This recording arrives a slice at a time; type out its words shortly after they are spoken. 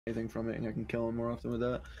anything from it, and I can kill him more often with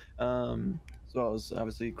that. So I was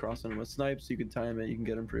obviously crossing him with snipes. You can time it. You can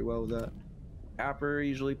get him pretty well with that. Apper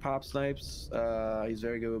usually pop snipes. He's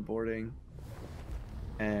very good with boarding.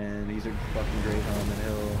 And he's a fucking great and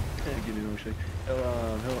he'll give me no shit.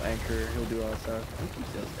 He'll anchor, he'll do all that stuff. He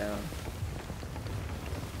keeps us down.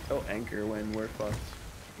 He'll anchor when we're fucked.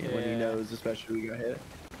 Yeah. When he knows, especially we got hit.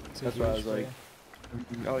 That's why I was like,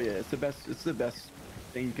 oh yeah, it's the best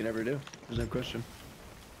thing you can ever do. There's no question.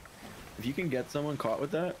 If you can get someone caught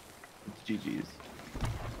with that, it's GG's.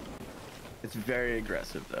 It's very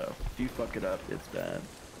aggressive though. If you fuck it up, it's bad.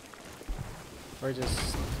 We're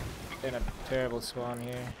just in a terrible spawn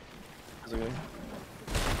here. It's okay.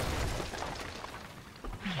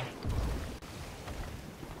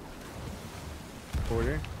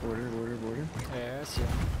 Border. Yeah, I see.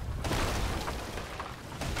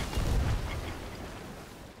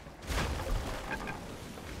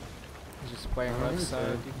 He's just playing left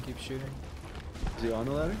side. You can keep shooting. Is he on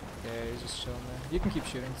the ladder? Yeah, he's just chilling there. You can keep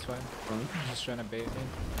shooting, it's fine. He's just trying to bait me.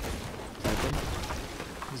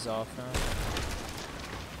 He's off now.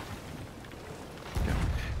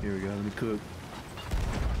 Here we go, let me cook.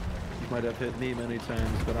 You might have hit me many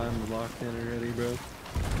times, but I'm locked in already, bro.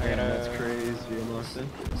 That's crazy, I'm locked in.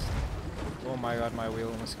 Oh my god, my wheel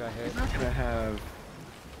almost got hit. You're not gonna have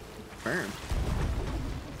firm.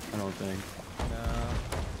 I don't think.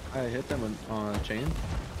 No. I hit them on chain.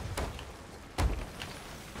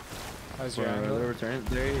 How's your angle?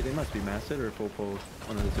 They must be masked or full pull,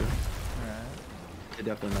 one of the two. Alright. They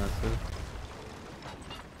definitely masked.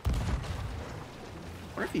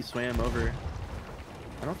 What if he swam over?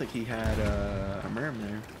 I don't think he had a merm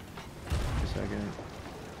there. Just a second.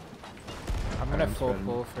 I'm gonna full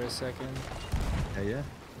pull for a second. Yeah.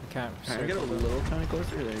 I can't Get a little tiny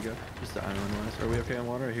closer. There you go. Just the island wise. Are we okay on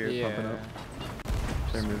water? Here, yeah. pumping up.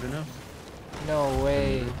 They're moving now? No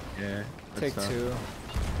way. Yeah. Take two.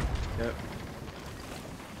 Yep.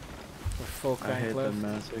 We're full crank I hit left. the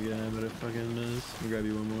mass again, but it fucking is. I'll grab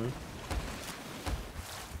you one more.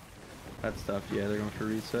 That stuff, yeah, they're going for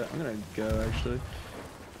reset. I'm gonna go actually.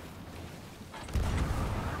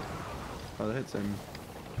 Oh, that hits him.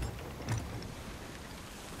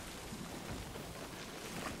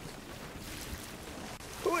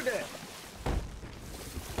 Who is that?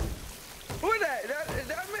 Who is that?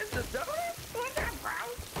 That Mr. Soda? Who's that, bro?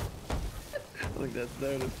 I think that's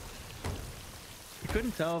Soda. I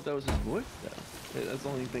couldn't tell if that was his voice though. That's the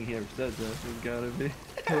only thing he ever said though. It's gotta be.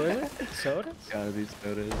 Who is it? Sodas? It's gotta be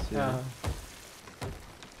Sodas, yeah.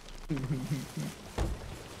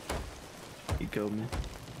 He killed me.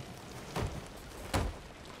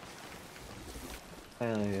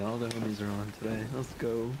 Hey, all the homies are on today. Let's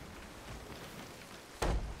go.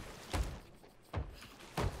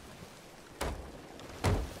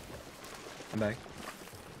 I'm back.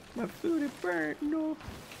 My food is burnt. No.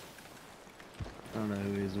 I don't know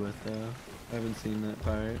who he's with though. I haven't seen that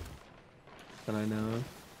pirate that I know of.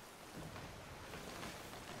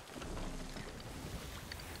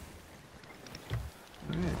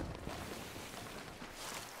 Alright.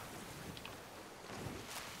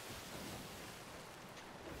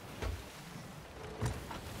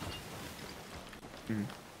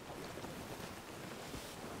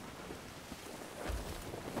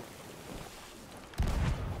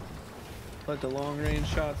 Let the long range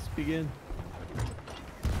shots begin.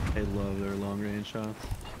 They love their long range shots.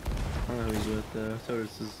 I don't know who he's with though. So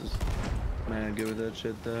this is just mad good with that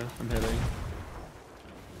shit though. I'm hitting.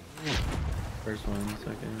 First one,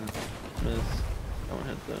 second. Miss. Don't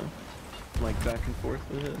hit though. I'm like back and forth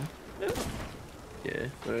with it. Yeah,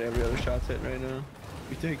 but every other shot's hitting right now.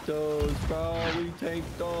 We take those, bro. We take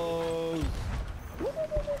those.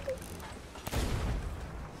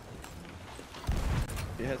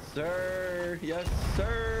 Yes, sir. Yes,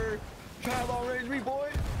 sir. Try long range me,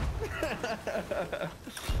 boy.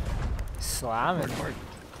 Slamming.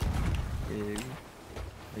 Yeah.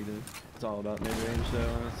 It's all about mid range, though,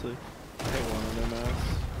 honestly. I hit one on their mouse.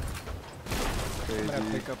 Crazy. I'm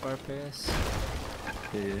gonna pick up our pace.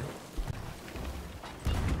 Yeah.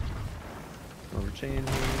 Overchain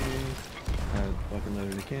me. I fucking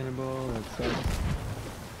loaded a cannonball. That sucks.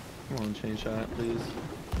 Come on, chain shot, please.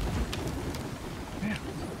 Man.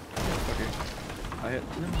 Fucker. I hit.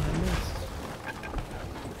 No, I missed.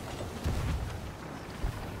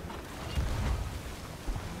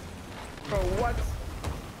 Bro, what?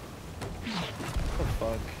 What the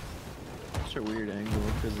fuck? Such a weird angle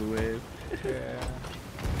because of the wave. Yeah.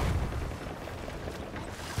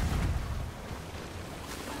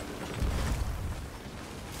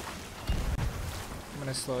 I'm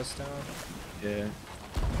gonna slow us down. Yeah.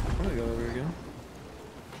 I'm gonna go over again.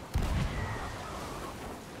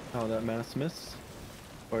 Oh, that mass miss?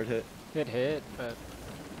 Or it hit? It hit, but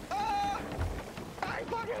Ah! I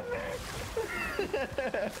fucking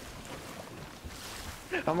missed!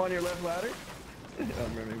 I'm on your left ladder.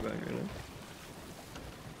 I'm running back right now.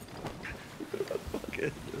 Fuck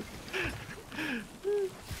it.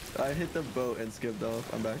 I hit the boat and skipped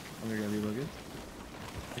off. I'm back. I'm gonna grab you buckets.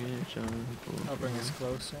 I'll bring us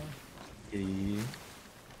closer. Yeah.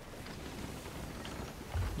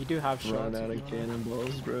 You do have shots. Run out of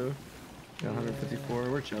cannonballs, bro. Got 154.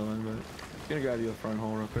 We're chilling, but gonna grab you a front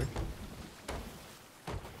hole real quick.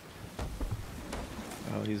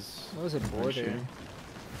 Oh, he's. What was it, border?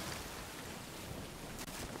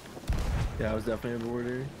 Yeah, I was definitely a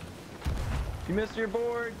boarder. You missed your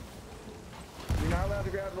board. You're not allowed to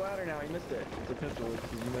grab the ladder now. You missed it. It's a pistol.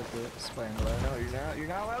 You missed it. Just playing low. No, you're not. You're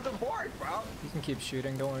not allowed to board, bro. You can keep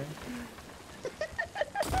shooting. Don't worry.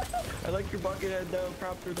 I like your bucket head though.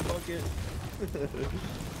 Prop for the bucket.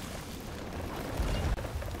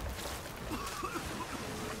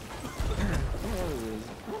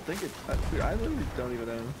 I don't think it's. I literally don't even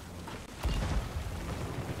know.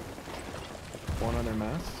 One on their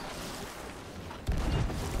mask.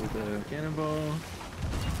 With the cannonball.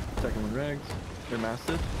 Second one regs. They're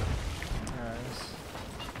massive. Nice.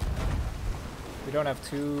 We don't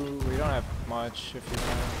have much if you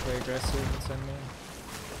want to play aggressive and send me.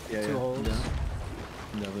 Yeah, Two holes. Yeah.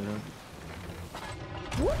 Definitely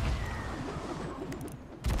not.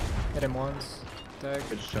 Hit him once. Tag.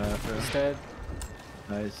 Good shot, bro. He's dead.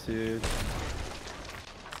 Nice, dude.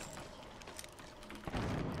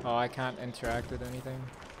 Oh, I can't interact with anything.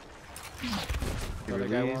 The other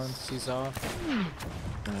guy wants. He's off.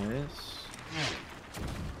 Nice.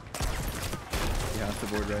 You have to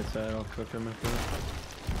board right side. I'll cook him if that.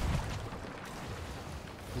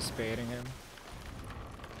 He's baiting him.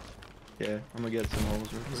 Yeah, I'm gonna get some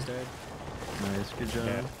holes real He's quick. dead. Nice, good job.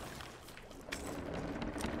 Yeah.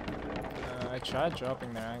 I tried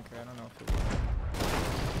dropping their anchor. I don't know if it worked.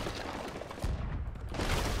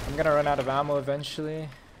 I'm gonna run out of ammo eventually.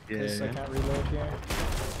 Because I can't reload here.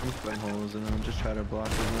 Just find holes and then just try to block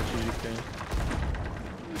as much as you can.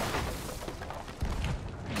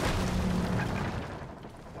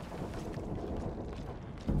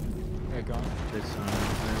 They're gone. This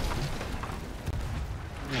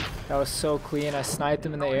That was so clean. I sniped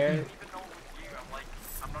him in the air. I'm not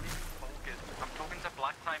even focused. I'm talking to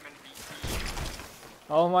Black Time and BT.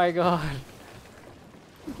 Oh my god.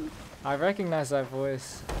 I recognize that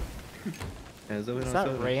voice. Is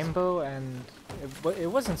that Rainbow and it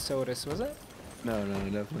wasn't Sodas, was it? No,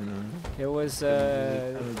 definitely not. It was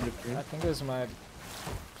I think it was some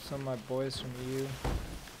of my boys from EU.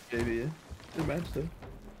 Maybe, yeah. Good match though.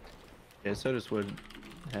 Yeah, Sodas would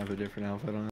have a different outfit on.